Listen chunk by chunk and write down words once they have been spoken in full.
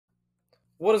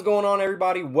What is going on,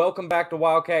 everybody? Welcome back to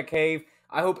Wildcat Cave.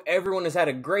 I hope everyone has had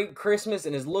a great Christmas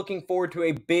and is looking forward to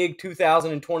a big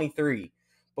 2023.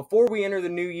 Before we enter the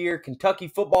new year, Kentucky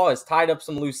football has tied up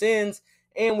some loose ends,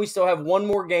 and we still have one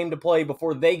more game to play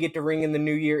before they get to ring in the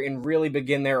new year and really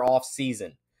begin their off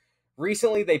season.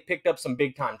 Recently, they picked up some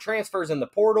big-time transfers in the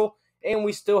portal, and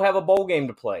we still have a bowl game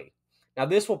to play. Now,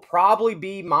 this will probably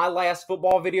be my last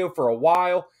football video for a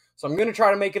while, so I'm going to try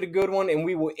to make it a good one, and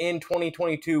we will end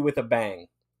 2022 with a bang.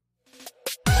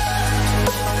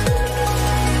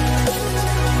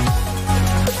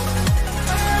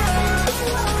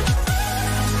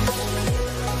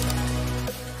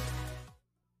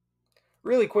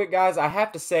 Really quick, guys, I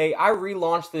have to say I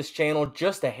relaunched this channel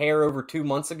just a hair over 2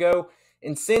 months ago,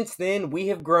 and since then we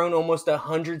have grown almost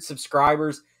 100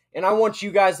 subscribers, and I want you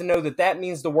guys to know that that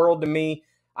means the world to me.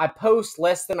 I post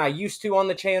less than I used to on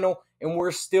the channel, and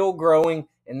we're still growing,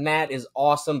 and that is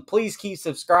awesome. Please keep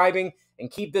subscribing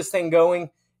and keep this thing going.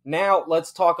 Now,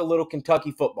 let's talk a little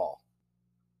Kentucky football.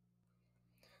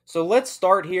 So let's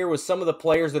start here with some of the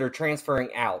players that are transferring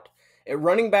out. At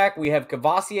running back, we have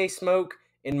Kavasier Smoke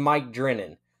and Mike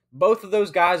Drennan. Both of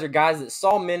those guys are guys that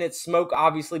saw minutes, Smoke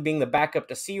obviously being the backup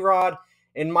to C-Rod,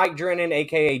 and Mike Drennan,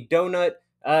 a.k.a. Donut,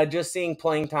 just seeing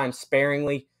playing time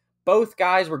sparingly. Both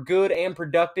guys were good and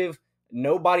productive.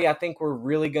 Nobody I think we're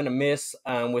really going to miss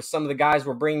with some of the guys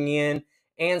we're bringing in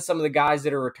and some of the guys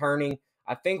that are returning.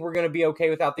 I think we're going to be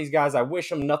okay without these guys. I wish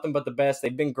them nothing but the best.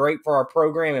 They've been great for our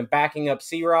program and backing up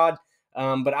C-Rod,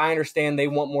 but I understand they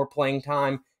want more playing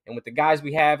time. And with the guys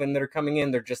we have and that are coming in,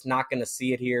 they're just not going to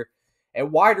see it here. At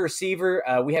wide receiver,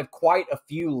 we have quite a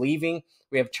few leaving.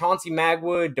 We have Chauncey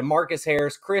Magwood, DeMarcus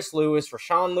Harris, Chris Lewis,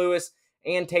 Rashawn Lewis,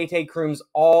 and Tay Crooms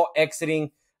all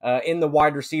exiting in the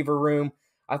wide receiver room.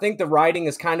 I think the writing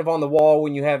is kind of on the wall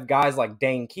when you have guys like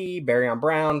Dane Key, Barryon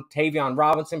Brown, Tavion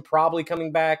Robinson probably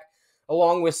coming back,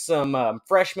 along with some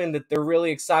freshmen that they're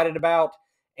really excited about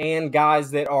and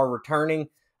guys that are returning.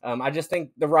 I just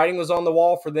think the writing was on the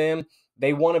wall for them.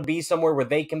 They want to be somewhere where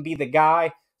they can be the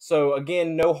guy. So,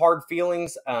 again, no hard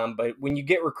feelings. But when you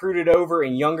get recruited over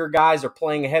and younger guys are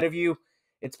playing ahead of you,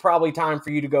 it's probably time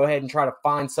for you to go ahead and try to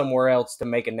find somewhere else to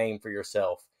make a name for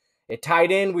yourself. At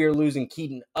tight end, we are losing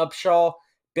Keaton Upshaw.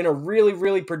 Been a really,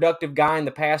 really productive guy in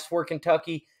the past for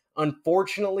Kentucky.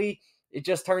 Unfortunately, it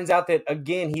just turns out that,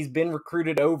 again, he's been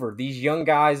recruited over. These young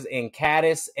guys in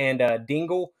Caddis and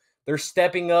Dingle, they're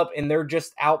stepping up and they're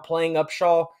just outplaying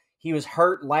Upshaw. He was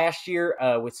hurt last year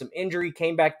with some injury,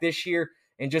 came back this year,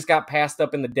 and just got passed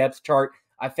up in the depth chart.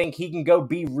 I think he can go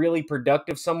be really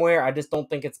productive somewhere. I just don't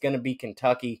think it's going to be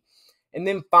Kentucky. And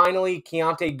then finally,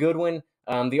 Keontae Goodwin,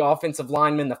 the offensive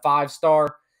lineman, the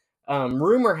 5-star.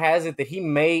 Rumor has it that he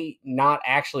may not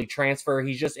actually transfer.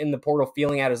 He's just in the portal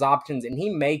feeling out his options, and he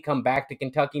may come back to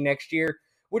Kentucky next year,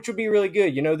 which would be really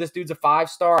good. You know, this dude's a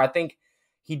 5-star. I think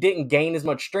he didn't gain as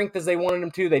much strength as they wanted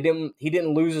him to. He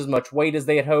didn't lose as much weight as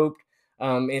they had hoped.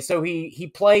 And so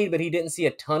he played, but he didn't see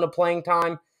a ton of playing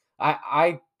time.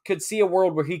 I could see a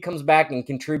world where he comes back and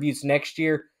contributes next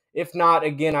year. If not,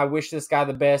 again, I wish this guy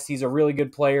the best. He's a really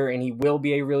good player, and he will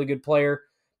be a really good player.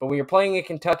 But when you're playing in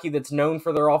Kentucky that's known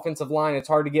for their offensive line, it's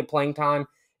hard to get playing time,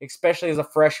 especially as a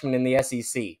freshman in the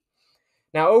SEC.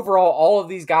 Now, overall, all of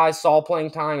these guys saw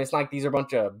playing time. It's like these are a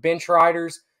bunch of bench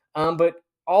riders. But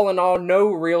all in all,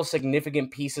 no real significant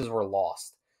pieces were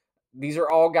lost. These are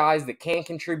all guys that can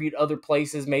contribute other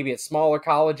places, maybe at smaller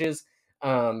colleges,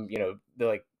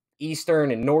 like Eastern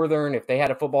and Northern, if they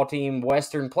had a football team,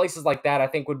 Western, places like that, I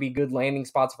think would be good landing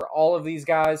spots for all of these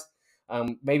guys.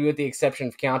 Maybe with the exception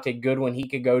of Keontae Goodwin, he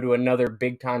could go to another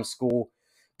big-time school.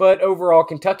 But overall,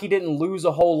 Kentucky didn't lose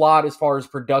a whole lot as far as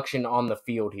production on the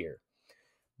field here.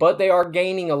 But they are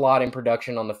gaining a lot in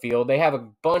production on the field. They have a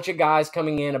bunch of guys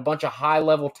coming in, a bunch of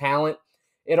high-level talent.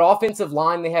 At offensive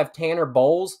line, they have Tanner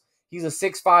Bowles. He's a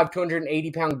 6'5",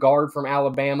 280-pound guard from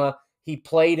Alabama. He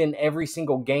played in every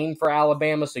single game for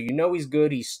Alabama, so you know he's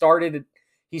good. He started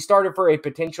for a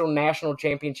potential national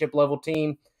championship level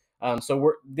team.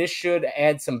 This should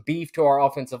add some beef to our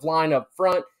offensive line up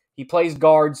front. He plays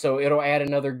guard, so it'll add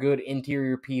another good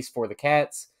interior piece for the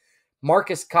Cats.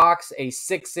 Marcus Cox, a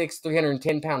 6'6",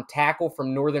 310-pound tackle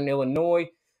from Northern Illinois.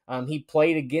 He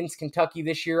played against Kentucky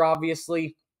this year,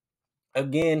 obviously.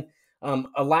 Again,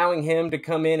 allowing him to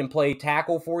come in and play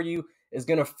tackle for you is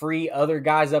going to free other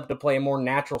guys up to play a more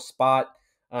natural spot.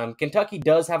 Kentucky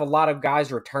does have a lot of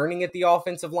guys returning at the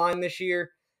offensive line this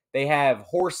year. They have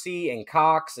Horsey and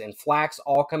Cox and Flax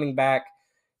all coming back.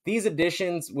 These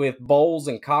additions with Bowles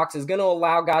and Cox is going to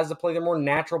allow guys to play their more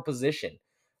natural position.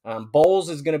 Bowles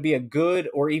is going to be a good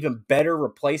or even better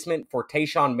replacement for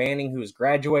Tayshawn Manning, who is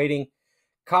graduating.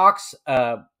 Cox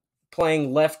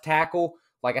playing left tackle,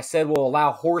 like I said, will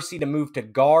allow Horsey to move to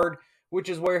guard, which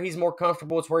is where he's more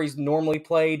comfortable. It's where he's normally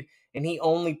played, and he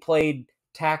only played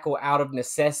tackle out of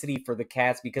necessity for the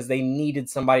Cats because they needed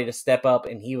somebody to step up,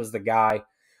 and he was the guy.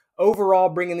 Overall,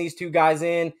 bringing these two guys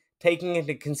in, taking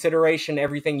into consideration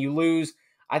everything you lose,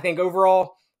 I think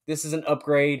overall this is an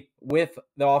upgrade with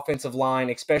the offensive line,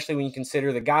 especially when you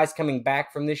consider the guys coming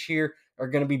back from this year are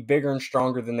going to be bigger and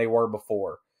stronger than they were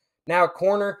before. Now, at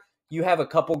corner, you have a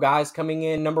couple guys coming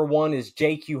in. Number one is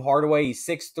J.Q. Hardaway. He's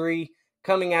 6'3",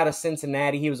 coming out of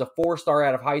Cincinnati. He was a 4-star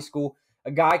out of high school,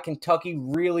 a guy Kentucky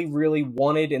really, really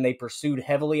wanted and they pursued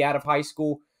heavily out of high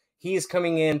school. He is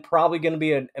coming in, probably going to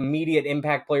be an immediate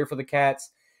impact player for the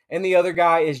Cats. And the other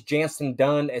guy is Jansen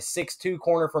Dunn, a 6'2"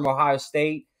 corner from Ohio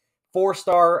State.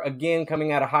 4-star, again,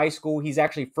 coming out of high school. He's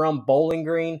actually from Bowling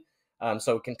Green.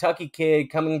 So Kentucky kid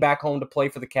coming back home to play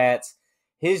for the Cats.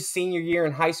 His senior year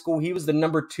in high school, he was the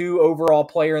number 2 overall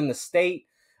player in the state.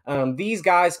 These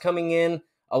guys coming in,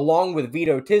 along with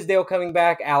Vito Tisdale coming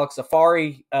back, Alex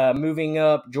Safari moving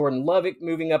up, Jordan Lovick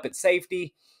moving up at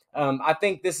safety. I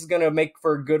think this is going to make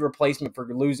for a good replacement for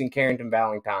losing Carrington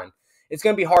Valentine. It's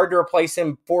going to be hard to replace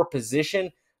him for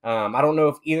position. I don't know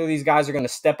if either of these guys are going to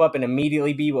step up and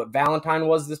immediately be what Valentine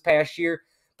was this past year,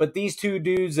 but these two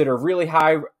dudes that are really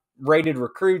high-rated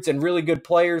recruits and really good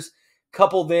players,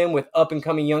 couple them with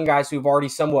up-and-coming young guys who've already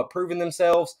somewhat proven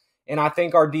themselves, and I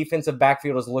think our defensive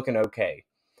backfield is looking okay.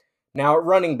 Now at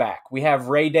running back, we have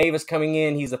Ray Davis coming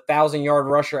in. He's a 1,000-yard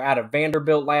rusher out of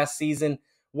Vanderbilt last season.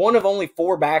 One of only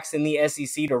 4 backs in the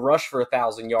SEC to rush for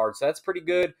 1,000 yards, so that's pretty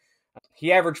good.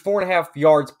 He averaged 4.5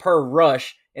 yards per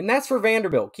rush, and that's for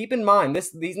Vanderbilt. Keep in mind,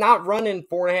 he's not running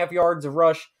 4.5 yards of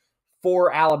rush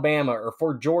for Alabama or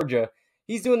for Georgia.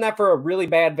 He's doing that for a really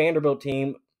bad Vanderbilt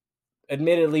team,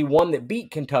 admittedly one that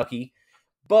beat Kentucky.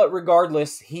 But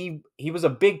regardless, he was a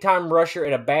big-time rusher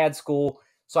at a bad school.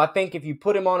 So I think if you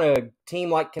put him on a team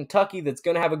like Kentucky that's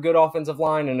going to have a good offensive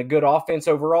line and a good offense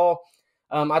overall,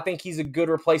 I think he's a good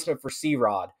replacement for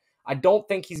C-Rod. I don't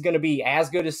think he's going to be as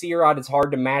good as C-Rod. It's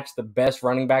hard to match the best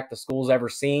running back the school's ever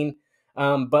seen.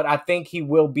 But I think he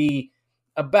will be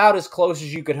about as close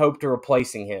as you could hope to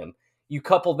replacing him. You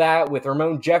couple that with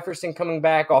Ramon Jefferson coming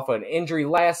back off an injury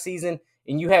last season,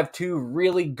 and you have 2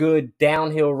 really good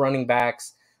downhill running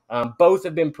backs. Both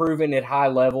have been proven at high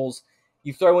levels.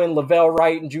 You throw in Lavelle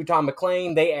Wright and Juton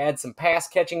McClain, they add some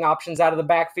pass-catching options out of the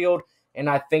backfield, and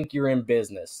I think you're in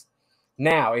business.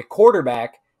 Now, a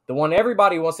quarterback, the one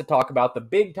everybody wants to talk about, the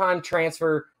big-time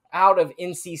transfer out of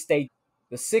NC State,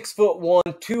 the 6'1",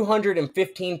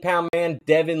 215-pound man,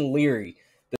 Devin Leary,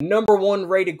 the number 1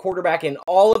 rated quarterback in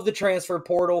all of the transfer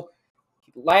portal.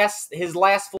 His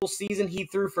last full season, he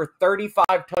threw for 35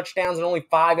 touchdowns and only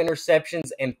 5 interceptions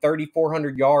and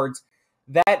 3,400 yards.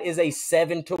 That is a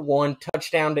 7-to-1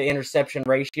 touchdown to interception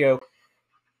ratio.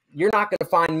 You're not going to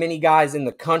find many guys in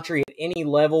the country at any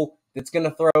level that's going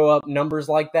to throw up numbers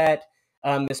like that.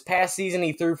 This past season,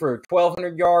 he threw for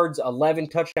 1,200 yards, 11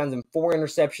 touchdowns, and 4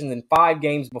 interceptions in 5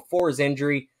 games before his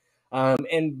injury.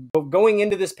 And going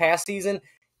into this past season,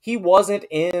 he wasn't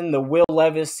in the Will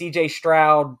Levis, C.J.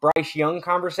 Stroud, Bryce Young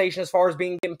conversation as far as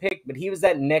getting picked, but he was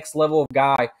that next level of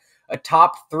guy, a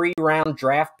top 3-round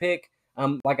draft pick,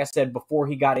 like I said, before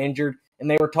he got injured, and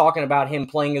they were talking about him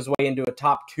playing his way into a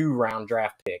top 2-round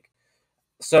draft pick.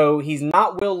 So he's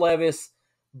not Will Levis,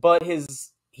 but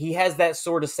he has that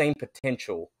sort of same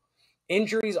potential.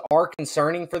 Injuries are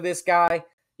concerning for this guy.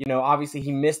 You know, obviously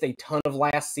he missed a ton of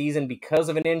last season because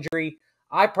of an injury.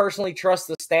 I personally trust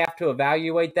the staff to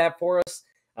evaluate that for us.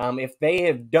 If they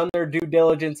have done their due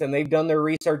diligence and they've done their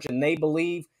research and they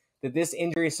believe that this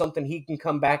injury is something he can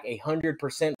come back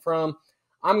 100% from,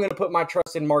 I'm going to put my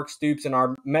trust in Mark Stoops and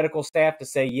our medical staff to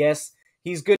say, yes,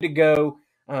 he's good to go,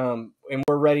 and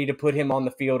we're ready to put him on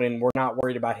the field, and we're not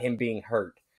worried about him being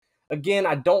hurt. Again,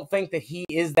 I don't think that he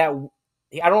is that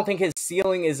 – I don't think his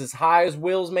ceiling is as high as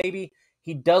Will's maybe.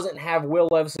 He doesn't have Will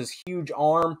Levis's huge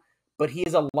arm, but he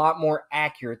is a lot more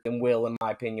accurate than Will, in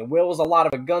my opinion. Will was a lot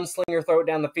of a gunslinger, throw it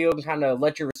down the field and kind of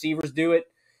let your receivers do it.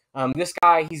 This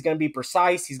guy, he's going to be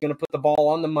precise. He's going to put the ball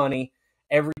on the money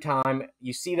every time.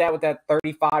 You see that with that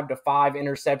 35-to-5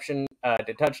 interception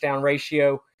to touchdown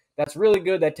ratio. That's really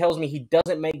good. That tells me he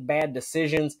doesn't make bad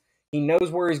decisions. He knows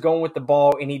where he's going with the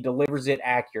ball, and he delivers it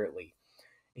accurately.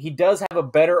 He does have a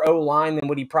better O-line than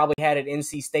what he probably had at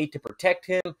NC State to protect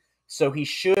him, so he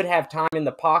should have time in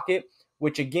the pocket,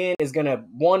 which, again, is going to,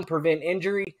 1, prevent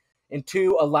injury, and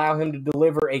 2, allow him to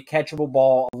deliver a catchable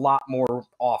ball a lot more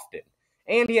often.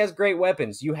 And he has great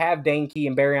weapons. You have Dane Key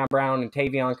and Barryon Brown and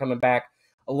Tavion coming back,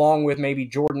 along with maybe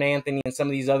Jordan Anthony and some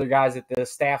of these other guys that the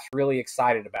staff's really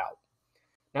excited about.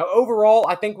 Now, overall,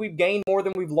 I think we've gained more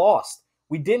than we've lost.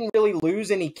 We didn't really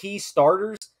lose any key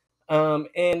starters.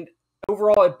 And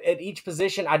overall, at each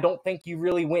position, I don't think you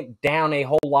really went down a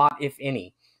whole lot, if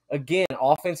any. Again,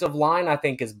 offensive line, I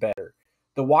think, is better.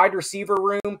 The wide receiver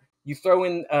room, you throw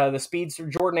in the speeds for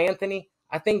Jordan Anthony.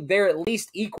 I think they're at least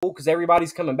equal because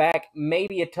everybody's coming back.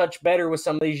 Maybe a touch better with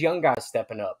some of these young guys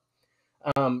stepping up.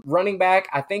 Running back,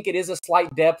 I think it is a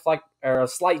slight depth, or a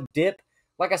slight dip.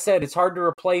 Like I said, it's hard to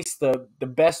replace the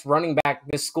best running back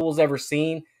this school's ever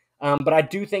seen. But I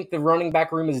do think the running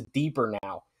back room is deeper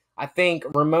now. I think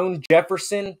Ramon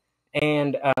Jefferson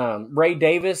and Ray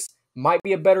Davis might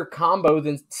be a better combo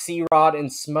than C-Rod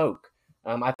and Smoke.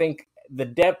 I think the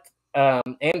depth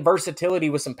and versatility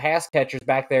with some pass catchers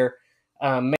back there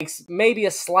makes maybe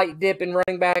a slight dip in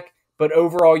running back, but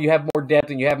overall you have more depth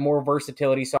and you have more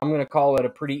versatility, so I'm going to call it a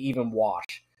pretty even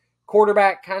wash.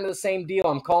 Quarterback, kind of the same deal.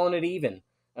 I'm calling it even.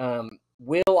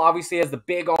 Will obviously has the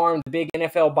big arm, the big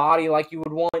NFL body like you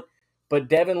would want, but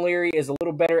Devin Leary is a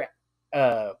little better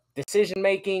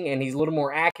decision-making, and he's a little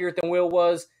more accurate than Will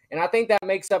was, and I think that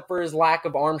makes up for his lack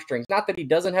of arm strength. Not that he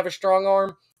doesn't have a strong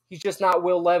arm. He's just not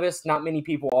Will Levis. Not many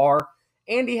people are.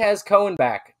 And he has Cohen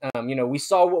back. We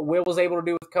saw what Will was able to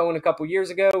do with Cohen a couple years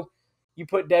ago. You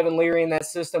put Devin Leary in that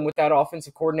system with that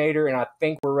offensive coordinator, and I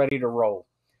think we're ready to roll.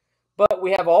 But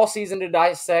we have all season to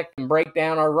dissect and break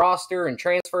down our roster and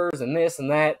transfers and this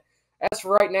and that. As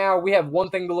for right now, we have one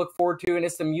thing to look forward to, and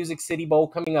it's the Music City Bowl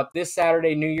coming up this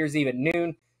Saturday, New Year's Eve at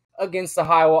noon, against the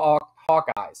Iowa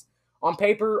Hawkeyes. On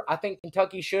paper, I think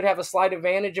Kentucky should have a slight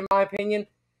advantage, in my opinion,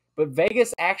 but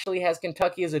Vegas actually has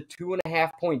Kentucky as a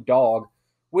 2.5-point dog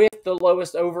with the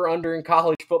lowest over-under in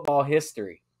college football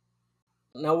history.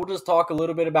 Now, we'll just talk a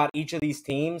little bit about each of these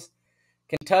teams.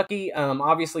 Kentucky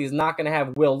obviously is not going to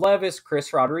have Will Levis,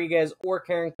 Chris Rodriguez, or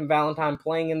Carrington Valentine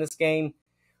playing in this game.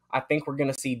 I think we're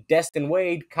going to see Destin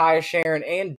Wade, Kaya Sharon,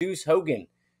 and Deuce Hogan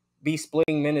be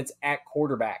splitting minutes at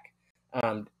quarterback.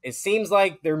 It seems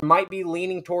like there might be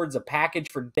leaning towards a package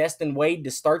for Destin Wade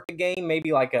to start the game,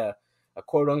 maybe like a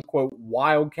quote-unquote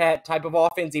Wildcat type of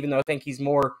offense, even though I think he's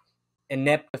more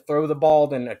inept to throw the ball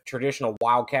than a traditional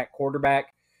Wildcat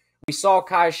quarterback. We saw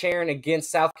Kai Sharon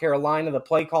against South Carolina. The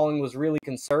play calling was really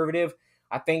conservative.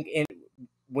 I think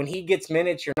when he gets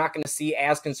minutes, you're not going to see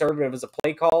as conservative as a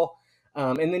play call.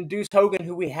 And then Deuce Hogan,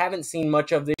 who we haven't seen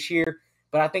much of this year,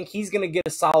 but I think he's going to get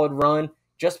a solid run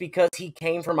just because he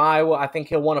came from Iowa. I think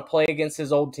he'll want to play against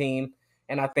his old team,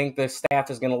 and I think the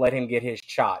staff is going to let him get his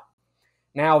shot.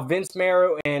 Now, Vince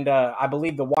Marrow and I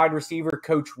believe the wide receiver,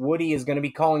 Coach Woody, is going to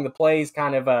be calling the plays,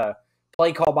 kind of a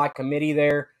play call by committee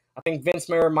there. I think Vince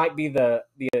Marrow might be the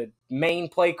main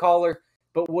play caller,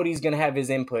 but Woody's going to have his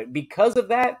input. Because of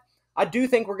that, I do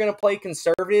think we're going to play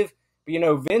conservative.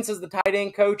 But, Vince is the tight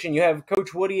end coach, and you have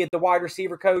Coach Woody at the wide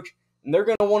receiver coach, and they're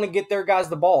going to want to get their guys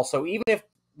the ball. So even if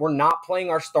we're not playing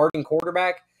our starting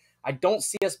quarterback, I don't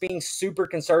see us being super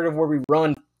conservative where we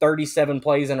run 37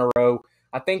 plays in a row.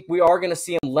 I think we are going to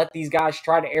see them let these guys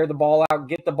try to air the ball out,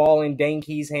 get the ball in Dane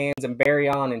Key's hands and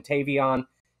Barryon and Tavion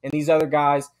and these other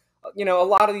guys. A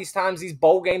lot of these times these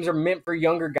bowl games are meant for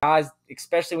younger guys,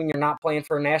 especially when you're not playing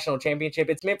for a national championship.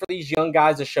 It's meant for these young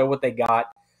guys to show what they got.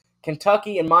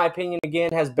 Kentucky, in my opinion,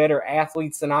 again, has better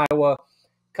athletes than Iowa.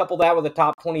 Couple that with a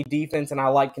top 20 defense, and I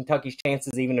like Kentucky's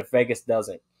chances even if Vegas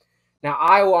doesn't. Now,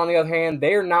 Iowa, on the other hand,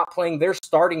 they're not playing their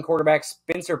starting quarterback,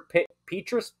 Spencer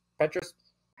Petras,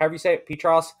 however you say it,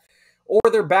 Petras, or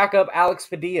their backup, Alex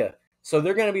Padilla. So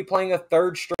they're going to be playing a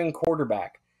third-string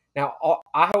quarterback. Now,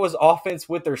 Iowa's offense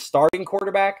with their starting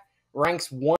quarterback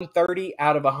ranks 130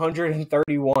 out of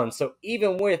 131. So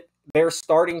even with their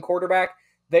starting quarterback,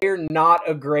 they are not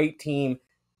a great team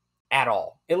at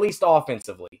all, at least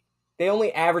offensively. They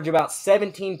only average about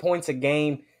 17 points a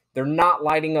game. They're not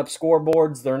lighting up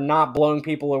scoreboards. They're not blowing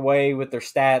people away with their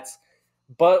stats.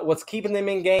 But what's keeping them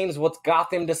in games, what's got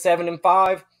them to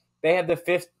 7-5, they have the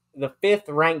fifth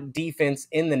ranked defense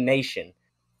in the nation.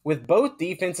 With both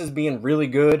defenses being really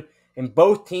good and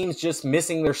both teams just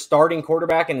missing their starting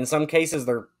quarterback and in some cases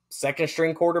their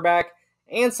second-string quarterback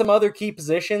and some other key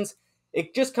positions,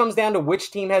 it just comes down to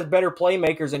which team has better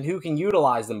playmakers and who can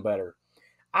utilize them better.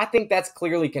 I think that's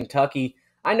clearly Kentucky.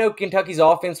 I know Kentucky's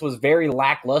offense was very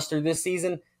lackluster this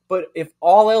season, but if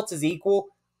all else is equal,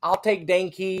 I'll take Dane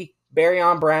Key,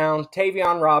 Barryon Brown,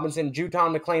 Tavion Robinson,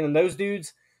 Juton McClain, and those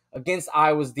dudes against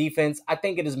Iowa's defense. I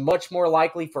think it is much more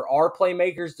likely for our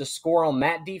playmakers to score on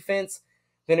that defense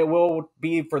than it will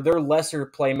be for their lesser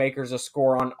playmakers to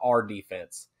score on our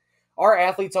defense. Our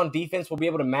athletes on defense will be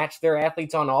able to match their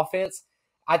athletes on offense.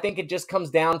 I think it just comes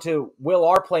down to, will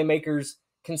our playmakers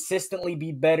consistently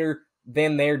be better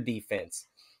than their defense?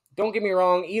 Don't get me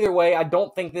wrong. Either way, I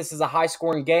don't think this is a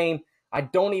high-scoring game. I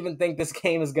don't even think this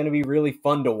game is going to be really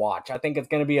fun to watch. I think it's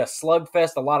going to be a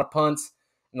slugfest, a lot of punts,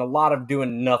 and a lot of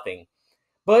doing nothing.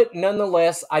 But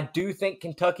nonetheless, I do think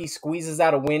Kentucky squeezes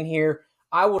out a win here.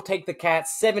 I will take the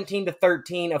Cats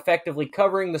 17-13, effectively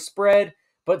covering the spread,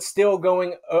 but still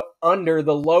going under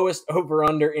the lowest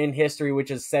over-under in history, which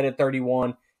is set at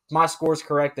 31. If my score is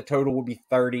correct, the total will be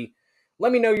 30.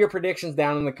 Let me know your predictions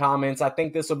down in the comments. I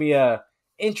think this will be a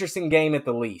interesting game at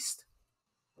the least.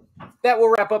 That will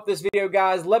wrap up this video,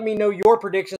 guys. Let me know your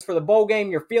predictions for the bowl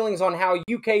game, your feelings on how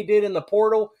UK did in the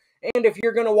portal, and if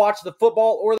you're going to watch the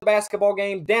football or the basketball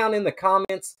game down in the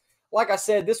comments. Like I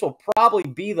said, this will probably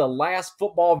be the last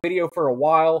football video for a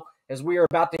while, as we are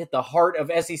about to hit the heart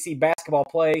of SEC basketball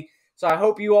play. So I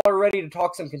hope you all are ready to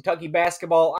talk some Kentucky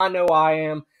basketball. I know I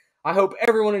am. I hope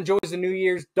everyone enjoys the New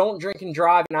Year's. Don't drink and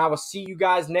drive, and I will see you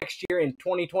guys next year in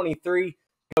 2023.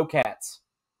 Go Cats.